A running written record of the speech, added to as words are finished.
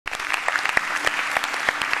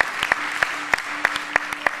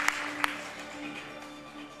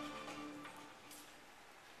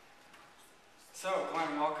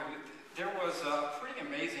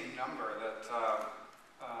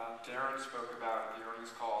about the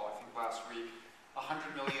earnings call, I think last week,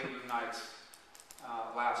 100 million room nights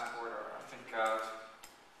last quarter. I think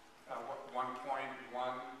 1.1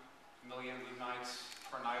 million room nights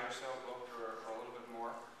per night or so booked, or a little bit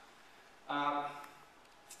more.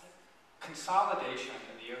 Consolidation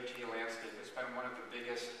in the OTA landscape has been one of the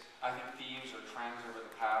biggest, I think, themes or trends over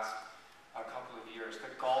the past couple of years.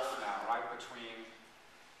 The gulf now, right, between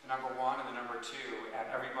the number one and the number two and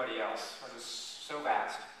everybody else is so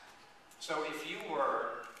vast. So if you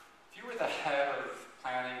were the head of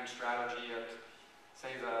planning and strategy at,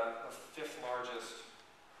 say, the fifth largest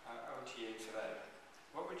OTA today,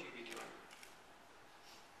 what would you be doing?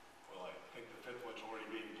 Well, I think the fifth one's already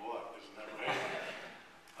being bought, isn't that right?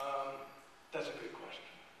 That's a good question.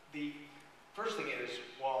 The first thing is,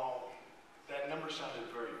 while that number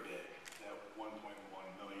sounded very big, that 1.1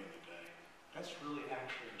 million a day, that's really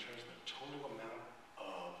actually in terms of the total amount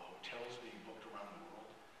of hotels being booked around the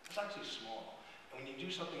world. It's actually small. And when you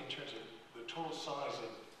do something in terms of the total size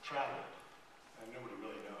of travel, and nobody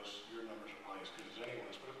really knows, your numbers are probably as good as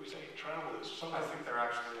anyone's, but if we say travel is somewhere... I think they're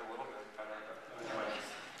actually a little bit better, but anyway.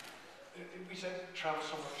 If we said travel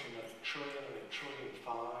somewhere between $1 trillion and $1.5 trillion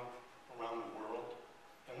around the world,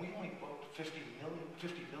 and we only booked 50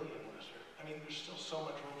 billion last year. I mean, there's still so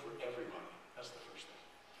much room for everybody. That's the first thing.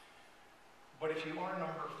 But if you are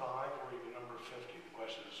number 5 or even number 50, the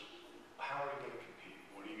question is, how are you going to compete?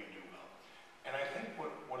 What are you going to do well? And I think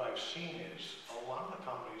what I've seen is a lot of the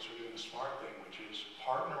companies are doing the smart thing, which is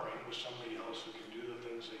partnering with somebody else who can do the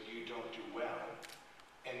things that you don't do well,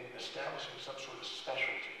 and establishing some sort of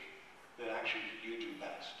specialty that actually you do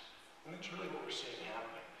best. And that's really what we're seeing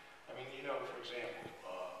happening. I mean, you know, for example,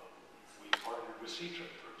 we partnered with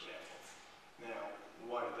Ctrip, for example. Now,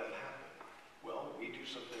 why did that happen? Well, we do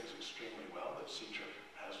some things extremely well that Ctrip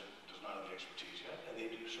does not have the expertise yet, and they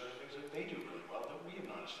do certain things that they do really well that we have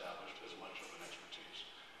not established as much of an expertise.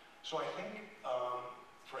 So I think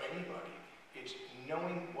for anybody, it's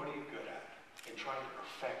knowing what are you good at and trying to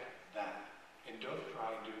perfect that, and don't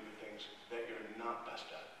try and do the things that you're not best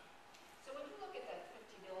at. So when you look at that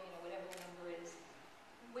 50 billion or whatever the number is,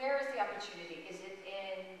 where is the opportunity? Is it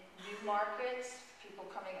in new markets, people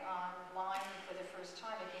coming online for the first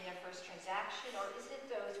time, making their first transaction, or is it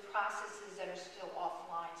those processes that are still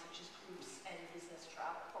offline, such as groups and business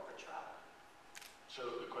travel, corporate travel? So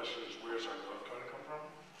the question is, where's our growth going to come from?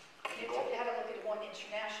 You had to look at one,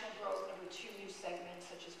 international growth, number 2, new segments,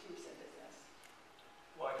 such as groups and business.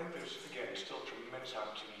 Well, I think there's, again, still tremendous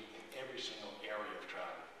opportunity in every single area of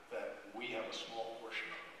travel that we have a small portion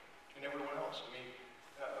of, and everyone else. I mean,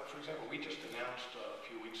 for example, we just announced a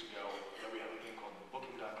few weeks ago that we have a thing called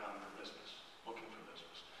Booking.com for Business, Booking for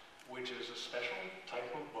Business, which is a special type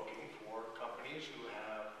of booking for companies who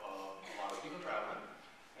have a lot of people traveling,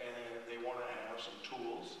 and they want to have some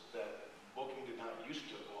tools that Booking did not used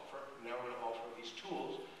to offer. Now we're going to offer these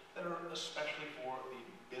tools that are especially for the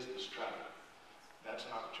business travel. That's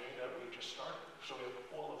an opportunity that we just started. So we have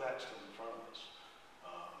all of that still in front of us.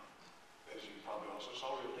 As you probably also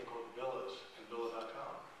saw, we have a thing called Villas and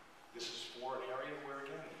Villa.com. This is for an area where,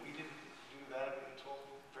 again, we didn't do that until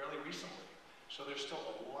fairly recently. So there's still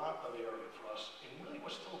a lot of area for us in really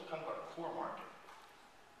what's still kind of our core market.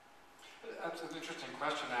 That's an interesting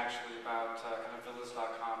question, actually, about kind of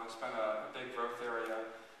Villas.com. It's been a big growth area,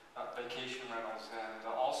 vacation rentals, and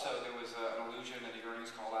also there was an allusion in the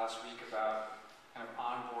earnings call last week about kind of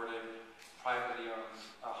onboarding privately owned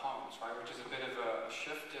homes, right, which is a bit of a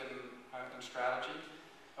shift in strategy.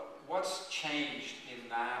 What's changed in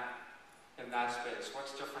that space?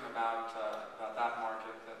 What's different about that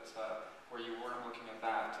market that where you weren't looking at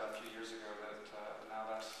that a few years ago that now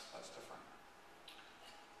that's different?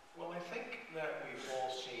 Well, I think that we've all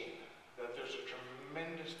seen that there's a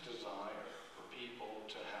tremendous desire for people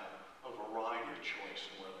to have a variety of choice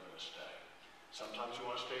in where they're going to stay. Sometimes you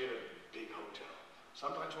want to stay at a big hotel.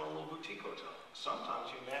 Sometimes you want a little boutique hotel. Sometimes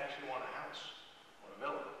you may actually want a house or a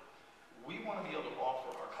villa. We want to be able to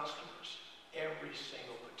offer our customers every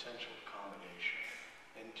single potential combination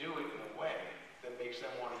and do it in a way that makes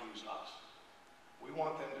them want to use us. We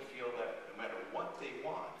want them to feel that no matter what they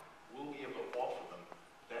want, we'll be able to offer them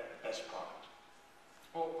that best product.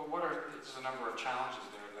 Well, but there's a number of challenges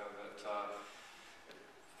there, though, that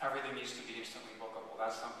everything needs to be instantly bookable.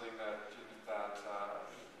 That's something that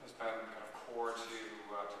has been kind of core to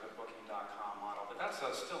the Booking.com model. But that's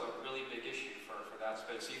still a really big issue for that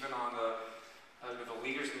space. Even on the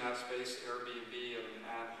leaders in that space, Airbnb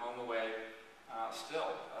and HomeAway,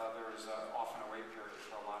 still there's often a wait period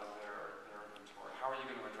for a lot of their inventory. How are you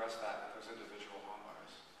going to address that with those individual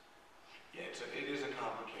homeowners? Yeah, it is a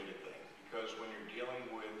complicated thing, because when you're dealing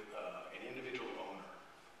with an individual owner,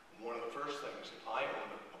 one of the first things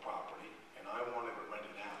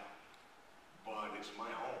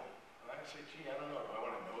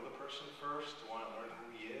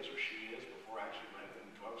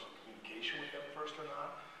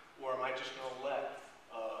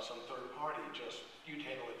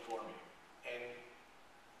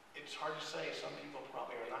it's hard to say. Some people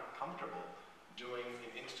probably are not comfortable doing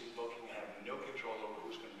an instant booking and have no control over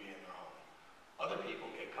who's going to be in their home. Other people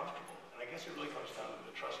get comfortable, and I guess it really comes down to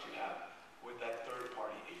the trust you have with that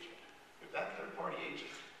third-party agent. If that third-party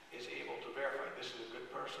agent is able to verify this is a good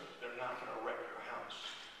person, they're not going to wreck your house,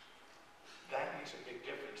 that makes a big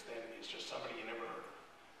difference than it's just somebody you never heard of.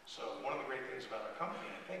 So one of the great things about our company,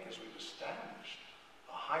 I think, is we've established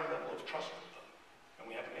a high level of trust with them. And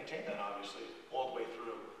we have to maintain that, obviously, all the way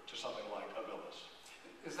through to something like a Villas.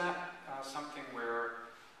 Is that something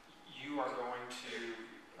where you are going to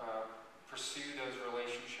pursue those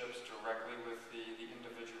relationships directly with the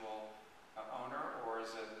individual owner, or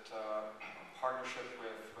is it a partnership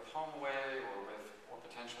with HomeAway or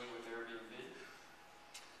potentially with Airbnb?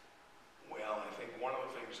 Well, I think one of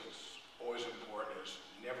the things that's always important is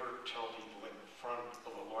never tell people in front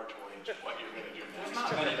of a large audience what you're going to do There's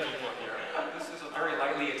next. not many people here. This is a very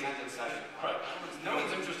lightly attended session. Right. No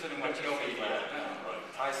one's interested in what you feed. Right.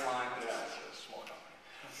 Priceline. Yeah, it's a small company.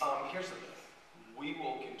 Here's the thing. We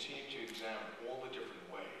will continue to examine all the different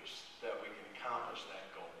ways that we can accomplish that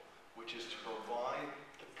goal, which is to provide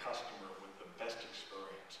the customer with the best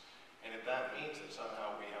experience. And if that means that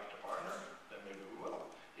somehow we have to partner, then maybe we will.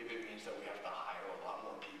 If it means that we have to hire a lot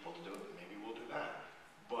more people to do it, maybe we'll do that.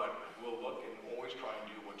 But we'll look and always try and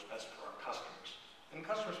do what's best for our customers. And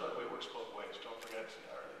customers, by the way, works both ways. Don't forget,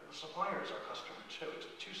 the supplier is our customer too. It's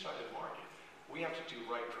a two-sided market. We have to do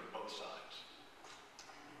right for both sides.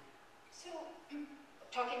 So,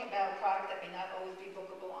 talking about a product that may not always be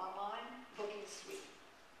bookable online, Booking Suite.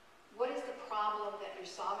 What is the problem that you're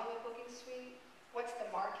solving with Booking Suite? What's the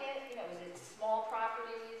market? You know, is it small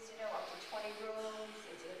properties, you know, up to 20 rooms?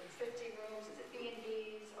 Is it 50 rooms? Is it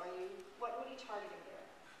B&Bs? What are you targeting there?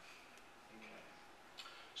 Okay.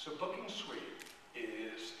 So Booking Suite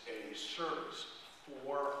is a service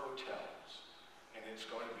for hotels, and it's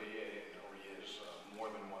going to be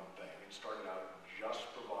more than one thing. It started out just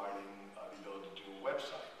providing the ability to do a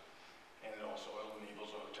website, and it also enables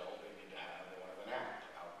a hotel they want to have an app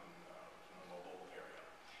out in the mobile area.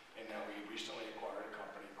 And now we recently acquired a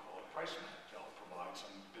company called Priceline to help provide some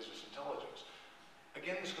business intelligence.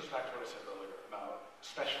 Again, this goes back to what I said earlier about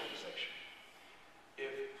specialization.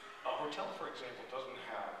 If a hotel, for example, doesn't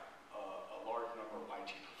have a large number of IT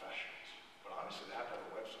professionals, but obviously they have to have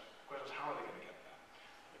a website. The question is, how are they going to get that?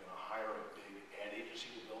 Are they going to hire a big ad agency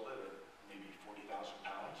to build it at maybe £40,000?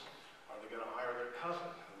 Are they going to hire their cousin,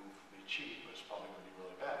 who will be cheap, but it's probably going to be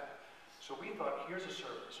really bad? So we thought, here's a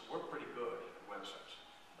service. We're pretty good at websites.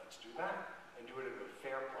 Let's do that and do it at a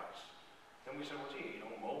fair price. Then we said, well, gee,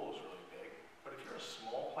 mobile is really big, but if you're a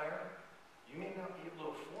small player, you may not be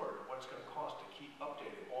able to afford what it's going to cost to keep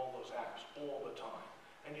updating all those apps all the time.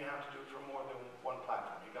 And you have to do it for more than one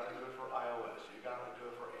platform. You got to do it for iOS. You got to do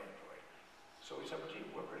it for Android. So we said, well, gee,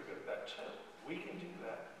 we're pretty good at that too. We can do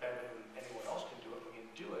that better than anyone else can do it. We can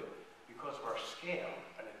do it because of our scale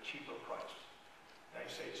at a cheaper price. Now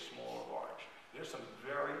you say it's small or large. There's some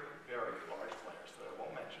very, very large players that I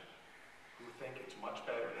won't mention who think it's much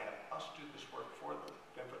better to have us do this work for them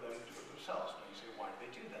than for them to do it themselves. Now you say, why do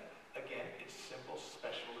they do that? Again, it's simple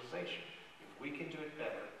specialization. If we can do it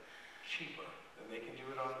better, cheaper, then they can do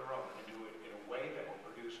it on their own and do it in a way that will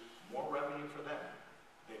produce more revenue for them.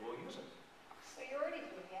 They will use it. So you're already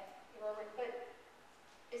doing it, but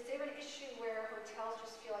is there an issue where hotels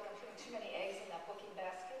just feel like I'm putting too many eggs in that booking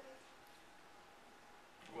basket?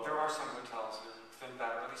 Well, There are some hotels who think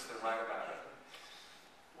that, or at least they're right about it.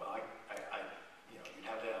 Well, you'd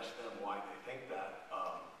have to ask them why they think that.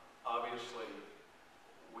 Obviously,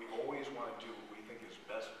 we always want to do what we think is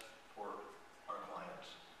best for our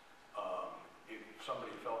clients. If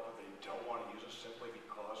somebody felt that they don't want to use us simply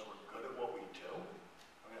because we're good at what we do,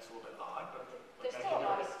 I mean, that's a little bit odd, but There's still a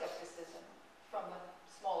lot of skepticism from the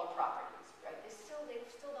smaller properties, right? They still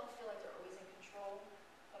don't feel like they're always in control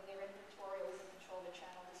of their inventory, always in control of their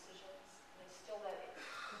channel decisions. And there's still that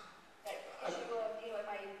issue of,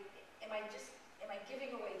 am I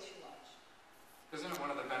giving away too much? Isn't it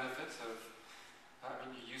one of the benefits of,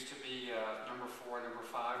 you used to be number 4, number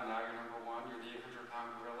 5, now you're number 1, you're the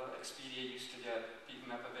 800-pound gorilla. Expedia used to get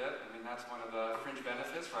beaten up a bit. I mean, that's one of the fringe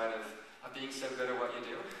benefits, right, of being so good at what you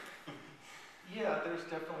do. Yeah, there's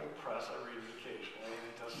definitely press. I read it occasionally, and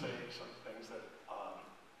it does say some things that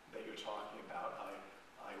you're talking about.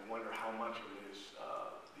 I wonder how much of it is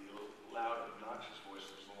the loud, obnoxious voice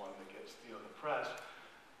is the one that gets the press.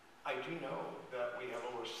 I do know that we have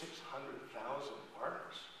over 600,000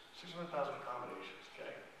 partners, 600,000 accommodations,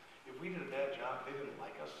 okay? If we did a bad job, they didn't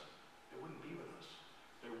like us, they wouldn't be with us.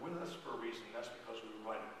 They're with us for a reason. That's because we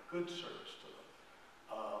provide a good service to them.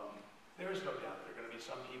 There is no doubt there are going to be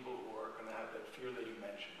some people who are going to have that fear that you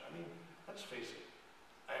mentioned. I mean, let's face it,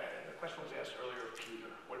 and the question was asked earlier of Peter,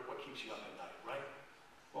 what keeps you up at night, right?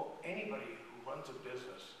 Well, anybody who runs a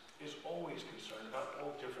business is always concerned about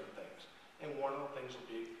all different things. And one of the things will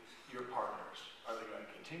be your partners. Are they going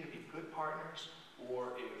to continue to be good partners?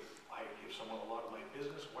 Or if I give someone a lot of my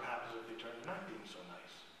business, what happens if they turn to not being so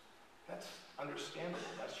nice? That's understandable.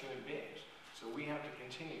 That's human beings. So we have to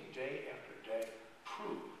continue day after day,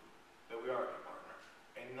 prove that we are a good partner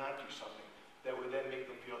and not do something that would then make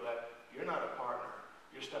them feel that you're not a partner,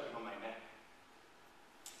 you're stepping on my neck.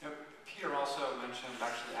 You know, Peter also mentioned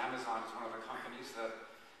actually Amazon is one of the companies that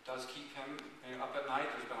does keep him up at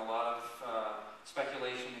night. There's been a lot of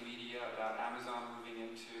speculation in the media about Amazon moving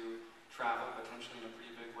into travel potentially in a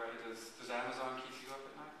pretty big way. Does Amazon keep you up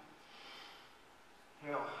at night?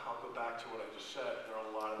 You know, I'll go back to what I just said. There are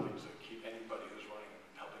a lot of things that keep anybody who's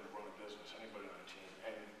helping to run a business, anybody on a team.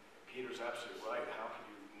 And Peter's absolutely right. How can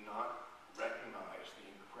you not recognize the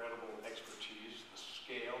incredible expertise, the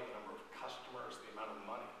scale, the number of customers, the amount of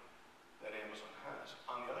money that Amazon has?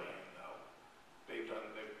 On the other hand, though, they've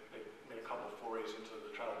made a couple of forays into the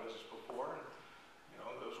travel business before, and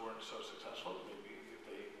those weren't so successful. Maybe if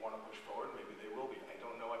they want to push forward, maybe they will be. I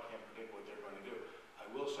don't know. I can't predict what they're going to do. I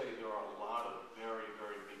will say there are a lot of very,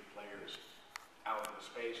 very big players out in the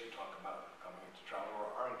space who talk about coming into travel or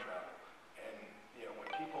are in travel. And when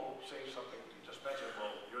people say something, you just mentioned,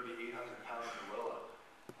 well, you're the 800-pound gorilla,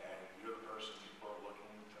 and you're the person people are looking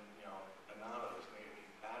to, bananas, maybe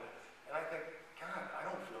at it. And I think, God, I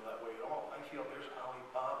don't feel that way at all. I feel there's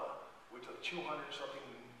Alibaba with a $200 something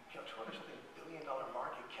billion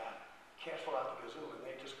market cap, cash flow out the kazoo, and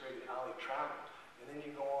they just created Ali Travel. And then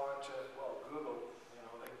you go on to, well, Google,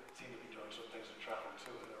 they seem to be doing some things in travel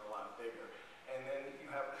too, and they're a lot bigger. And then you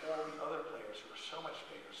have all the other players who are so much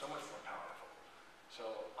bigger, so much more powerful. So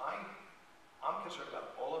I'm concerned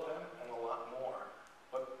about all of them and a lot more,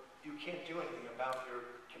 but you can't do anything about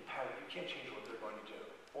your competitor. You can't change what they're going to do.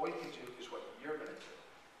 All you can do is what you're going to do.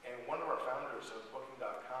 And one of our founders of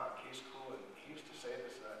Booking.com, Case Coolin, he used to say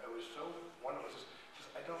this, and it was so wonderful. He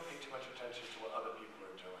says, I don't pay too much attention to what other people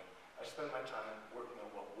are doing. I spend my time working on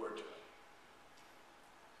what we're doing.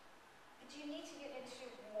 Do you need to get into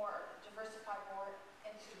diversify more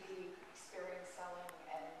into the experience selling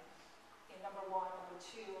and, number one, number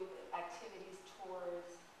two, activities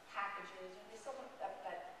towards packages, and there's still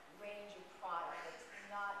that range of product that's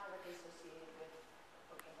not directly associated with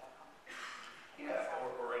Booking.com. Yeah,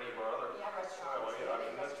 or any of our other. Yeah,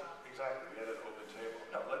 restaurants. That's exactly. We had an open table.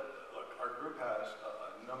 No, look, our group has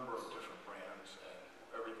a number of different brands, and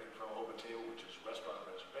everything from open table, which is restaurant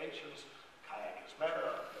reservations, Kayak is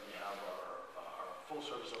Meta, and we have our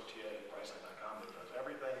full-service OTA, Priceline.com, that does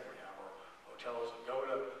everything. We have our hotels at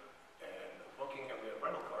Goda, and Booking, and we have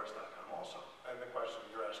rentalcars.com also. And the question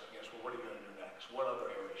you're asking is, well, what are you going to do next? What other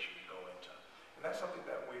areas should you go into? And that's something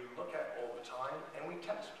that we look at all the time, and we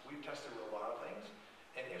test. We've tested with a lot of things,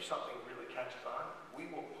 and if something really catches on, we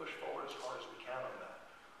will push forward as hard as we can on that.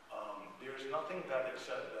 There's nothing that is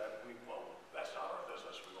said that that's not our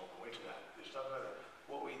business, we won't go into that. There's nothing like that.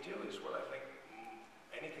 What we do is what I think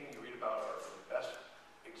anything you read about our best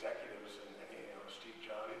executives and Steve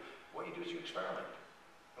Jobs, what you do is you experiment.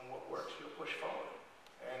 And what works, you'll push forward.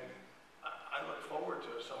 And I look forward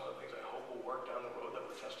to some of the things I hope will work down the road that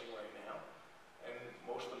we're testing right now. And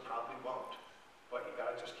most of them probably won't. But you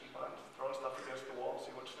gotta just keep on throwing stuff against the wall and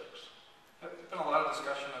see what sticks. There's been a lot of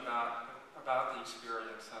discussion about the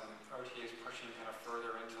experience and OTAs pushing kind of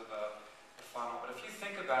further into the funnel. But if you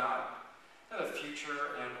think about the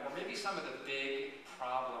future or maybe some of the big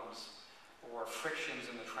problems or frictions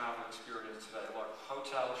in the travel experience today. Look,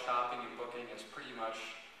 hotel shopping and booking is pretty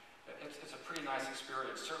much, it's a pretty nice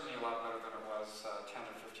experience, certainly a lot better than it was 10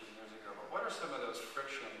 or 15 years ago. But what are some of those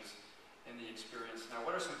frictions in the experience now?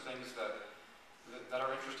 What are some things that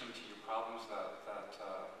are interesting to you, problems that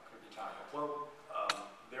could be tackled? Well,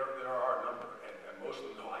 there are a number, and most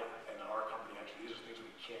of them and our company actually, these are things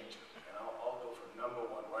we can't do. And I'll go for number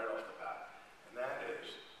one right off the bat, and that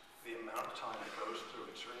is the amount of time it goes through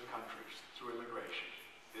in certain countries, through immigration,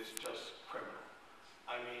 is just criminal.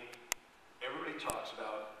 I mean, everybody talks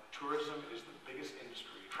about tourism is the biggest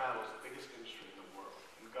industry, travel is the biggest industry in the world.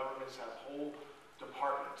 And governments have whole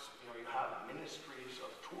departments, you have ministries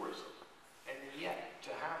of tourism. And yet,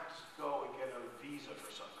 to have to go and get a visa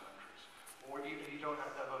for some countries, or even you don't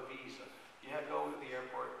have to have a visa, you have to go to the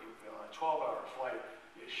airport, on a 12-hour flight,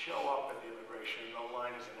 you show up at the immigration, and the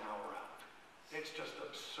line is an hour out. It's just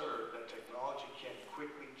absurd that technology can't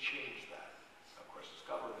quickly change that. Of course, it's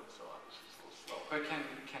government, so obviously it's a little slow. But can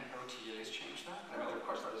OTAs change that? No, of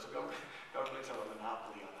course not. Governments have a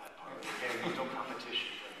monopoly on that part. There's no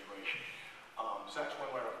competition for immigration. So that's one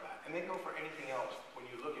way off that. and then go for anything else when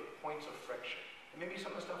you look at points of friction. And maybe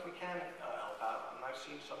some of the stuff we can help out, and I've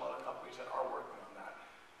seen some other companies that are working on that.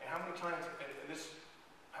 And how many times, and this,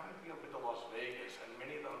 how many people have been to Las Vegas, and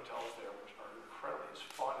many of the hotels there, which are incredible, as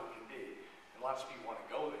fun as can be, and lots of people want to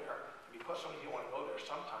go there, and because so many people want to go there,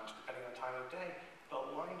 sometimes, depending on the time of day, the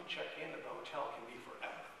line to check in at the hotel can be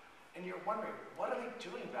forever. And you're wondering, what are they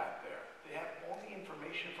doing back there? They have all the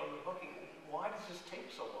information from the booking. Why does this take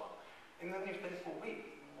so long? And then you think, well,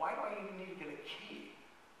 wait, why do I even need to get a key?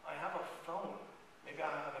 I have a phone. Maybe I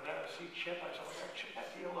have an NFC chip. I said, well, chip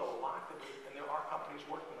that deal, they'll lock it, and there are companies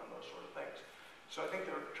working on those sort of things. So I think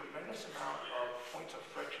there are a tremendous amount of points of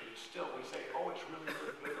friction. Still, we say, oh, it's really,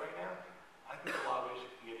 really good right now. I think in a lot of ways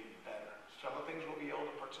it can get even better. Some of the things we'll be able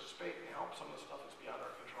to participate and help. Some of the stuff that's beyond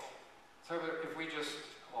our control. So if we just,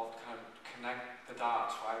 well, kind of connect the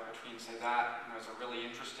dots, right, between, say, that, is a really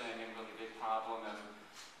interesting and really big problem, and,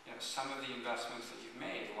 some of the investments that you've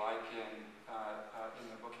made, like in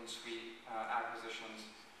the booking suite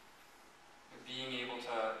acquisitions, being able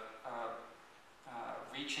to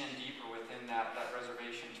reach in deeper within that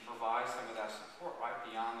reservation to provide some of that support, right,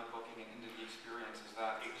 beyond the booking and into the experience. Is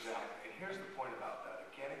that exactly? And here's the point about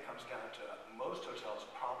that. Again, it comes down to most hotels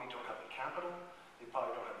probably don't have the capital, they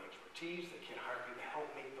probably don't have the expertise, they can't hire people to help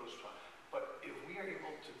make those fun. But if we are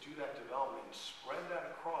able to do that development and spread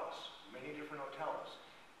that across many different hotels,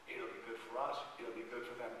 it'll be good for us, it'll be good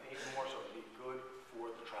for them, and even more so, it'll be good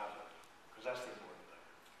for the traveler, because that's the important thing.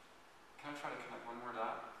 Can I try to connect one more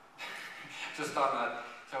dot? Just on that,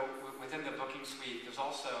 so within the booking suite, there's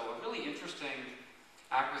also a really interesting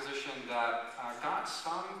acquisition that got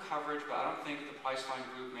some coverage, but I don't think the Priceline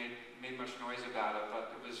group made much noise about it,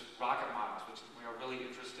 but it was Rocket Miles, which is a really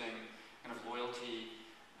interesting kind of loyalty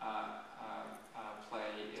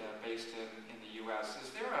play based in the US.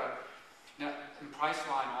 Is there now, and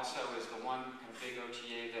Priceline also is the one kind of big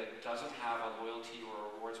OTA that doesn't have a loyalty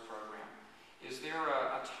or rewards program. Is there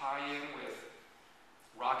a tie-in with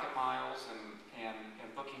Rocket Miles and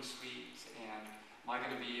booking suites, and am I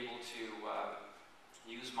going to be able to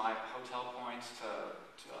use my hotel points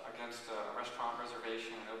against a restaurant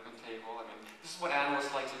reservation and open table? I mean, this is what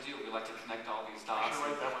analysts like to do. We like to connect all these dots. I should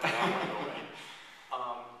write that one down, by the way.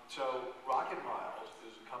 So Rocket Miles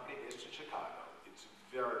is a company based in Chicago. It's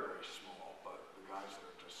very, very small, but the guys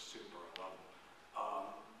there are just super, I love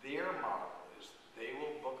them. Their model is they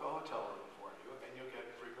will book a hotel room for you, and you'll get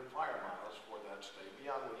frequent flyer miles for that stay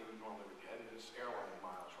beyond what you would normally would get, and it's airline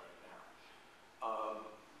miles right now.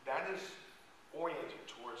 That is oriented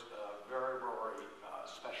towards a very, very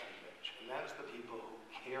special niche, and that's the people who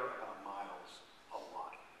care about miles a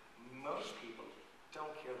lot. Most people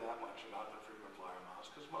don't care that much about the frequent flyer miles,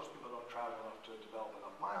 because most people don't travel enough to develop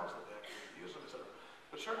enough miles that they actually use them, etc.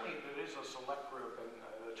 But certainly there is a select group, and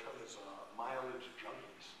the term is mileage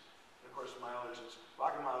junkies. And of course, mileage is,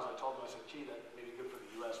 Rocket Miles, I told them, I said, gee, that may be good for the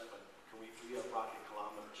US, but can we have rocket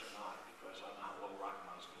kilometers or not? Because I don't know how well Rocket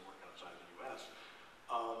Miles can work outside the US.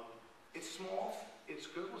 It's small, it's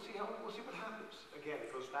good, we'll see what happens. Again,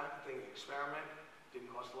 it goes back to the experiment,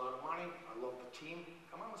 didn't cost a lot of money, I love the team,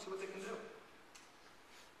 come on, let's see what they can do.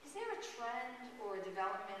 Is there a trend or a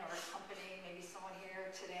development or a company, maybe someone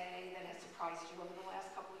here today, that has surprised you over the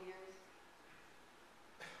last couple of years?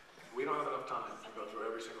 We don't have enough time to go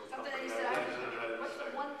through every single Something company. that you said, what's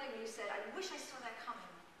the one thing you said, I wish I saw that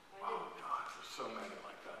coming? Oh God, there's so many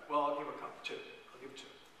like that. Well, I'll give a couple, two. I'll give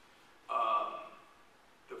two.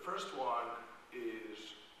 The first one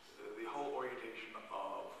is the whole orientation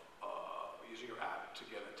of using your app to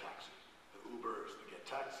get a taxi. The Ubers, the Get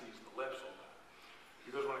Taxis, the Lyfts, all that.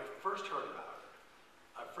 Because when I first heard about it,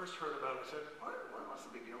 I said, what's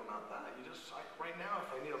the big deal about that? Right now, if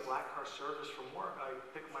I need a black car service from work, I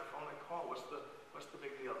pick up my phone and call. What's the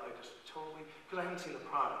big deal? I just totally, because I hadn't seen the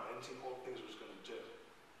product, I hadn't seen all the things it was going to do.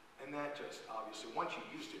 And that just, obviously, once you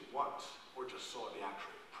used it once, or just saw the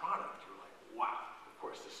actual product, you're like, wow, of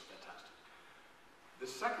course, this is fantastic. The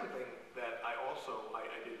second thing that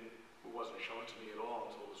wasn't shown to me at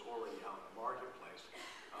all until it was already out in the marketplace,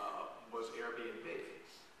 was Airbnb.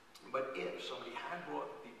 But if somebody had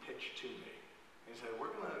brought the pitch to me and said,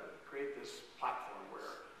 we're going to create this platform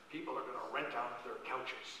where people are going to rent out their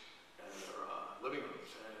couches and their living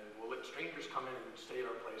rooms, and we'll let strangers come in and stay at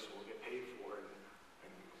our place and we'll get paid for it,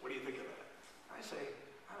 and what do you think of that? And I say,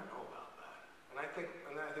 I don't know about that. And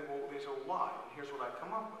then I think, well, they say, well, why? And here's what I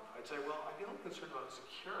come up with. I'd say, well, I'd be a little concerned about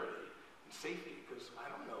security and safety, because I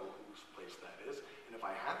don't know whose place that is, and if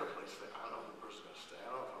I had the place there, I don't know who the person's going to stay. I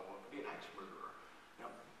don't know if I want to be an axe murderer. Now,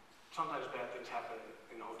 sometimes bad things happen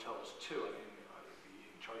in hotels too. I mean, I'd be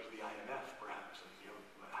in charge of the IMF, perhaps, and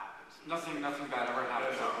what happens. Nothing bad ever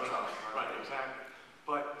happens in hotels. Right, exactly.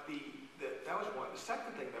 But But that was one. The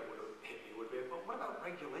second thing that would have hit me would be, well, what about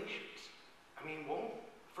regulations? I mean,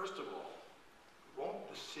 first of all, won't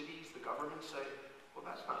the cities, the government say, well,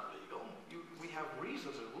 that's not legal. We have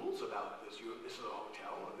reasons and rules about this. This is a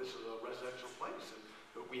hotel, or this is a residential place, and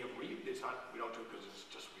we have it's not. We don't do it because it's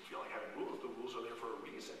just we feel like having rules. The rules are there for a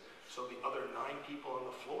reason. So the other 9 people on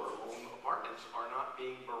the floor who own apartments are not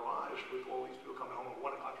being barraged with all these people coming home at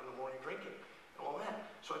 1 o'clock in the morning drinking and all that.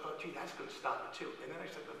 So I thought, gee, that's going to stop it too. And then I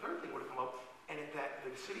said the third thing would have come up, and if that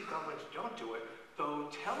the city governments don't do it, the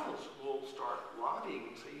hotels will start lobbying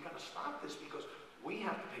and say, you got to stop this because we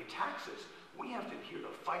have to pay taxes. We have to adhere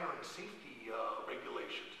to fire and safety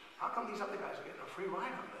regulations. How come these other guys are getting a free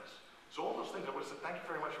ride on this? So all those things, I would have said, thank you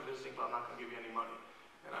very much for visiting, but I'm not going to give you any money.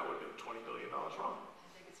 And I would have been $20 billion wrong.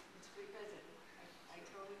 I think it's a great visit. I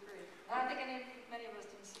totally agree. I don't think many of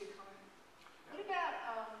us didn't see it coming.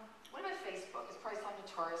 What about Facebook? Is Priceline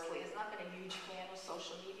notoriously has not been a huge fan of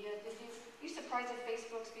social media. Are you surprised that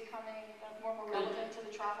Facebook's becoming more and more relevant to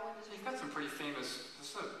the travel industry? You've got some pretty famous,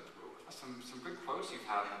 some good quotes you've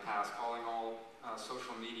had in the past, calling all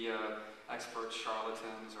social media experts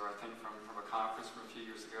charlatans, or I think from a conference from a few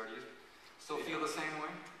years ago. Do you still feel the same way?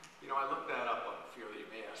 You know, I looked that up on fear that you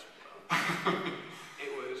may ask me about.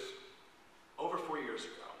 It was over 4 years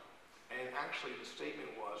ago, and actually the statement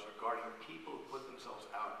was regarding people who put themselves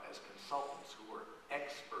out as consultants who were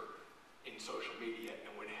expert in social media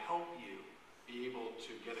and would help you be able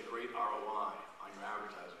to get a great ROI on your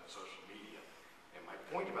advertising on social media. And my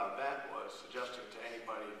point about that was suggesting to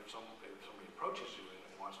anybody, if somebody approaches you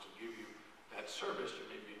and wants to give you that service, you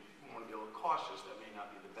maybe want to be a little cautious. That may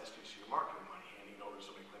not be the best use of your marketing money, handing over to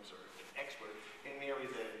somebody who claims they're an expert in an area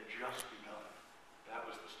that had just begun. That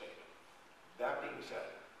was the statement. That being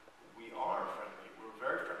said, we are friendly. We're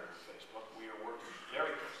very friendly with Facebook. We are working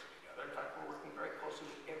very closely together. In fact, we're working very closely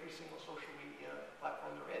with every single social media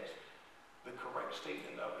platform there is. The correct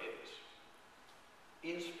statement, though, are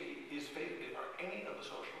any of the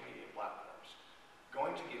social media platforms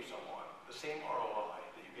going to give someone the same ROI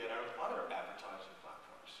that you get out of other advertising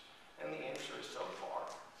platforms? And the answer is, so far,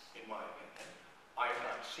 in my opinion, I have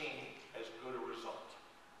not seen as good a result.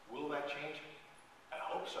 Will that change? I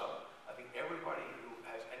hope so. I think everybody who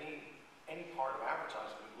has any part of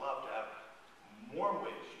advertising would love to have more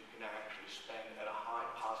ways you can actually spend at a high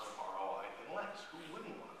positive ROI than less. Who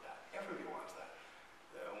wouldn't want that? Everybody wants that.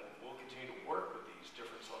 We'll continue to work with these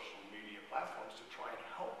different social media platforms to try and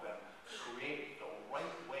help them create the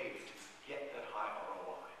right way to get that high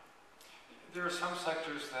ROI. There are some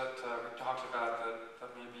sectors that we talked about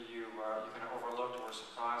that maybe you kind of overlooked or were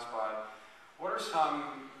surprised by. What are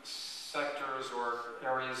some sectors or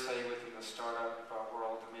areas, say, within the startup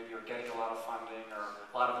world that maybe are getting a lot of funding or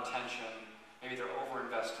a lot of attention? Maybe they're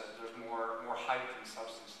overinvested. There's more hype than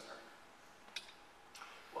substance there.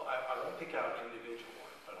 Well, I won't pick out an individual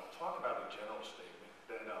one, but I'll talk about a general statement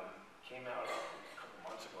that came out a couple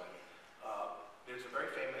months ago. There's a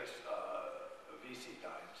very famous VC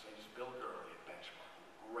guy. His name is Bill Gurley at Benchmark.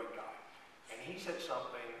 Great guy. And he said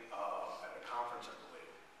something at a conference, I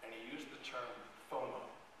believe, and he used the term FOMO,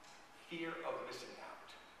 fear of missing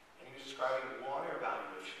out. And he was describing why are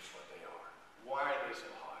valuations what they are? Why are they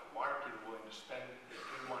so high? Why are people willing to spend their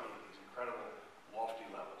big money at these incredible, lofty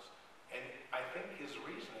levels? And I think his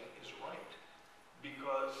reasoning is right,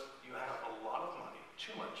 because you have a lot of money,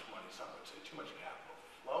 too much money, some would say, too much capital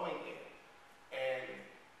flowing in, and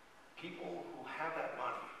people who have that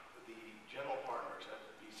money, the general partners at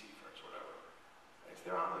the VC firms, whatever, it's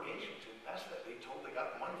their obligation to invest that. They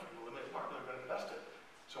got money from the limited market, they're going to invest it.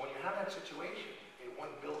 So when you have that situation, one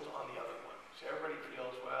builds on the other one. So everybody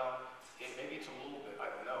feels, well, maybe it's a little bit, I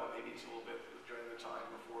don't know, maybe it's a little bit during the time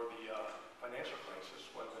before the financial crisis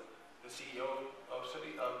when the CEO of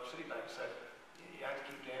Citibank said, you have to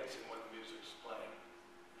keep dancing when the music's playing.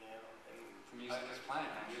 You know, and the music is playing.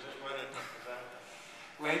 The music's playing, exactly.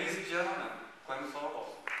 Ladies and gentlemen, Glen Fogel.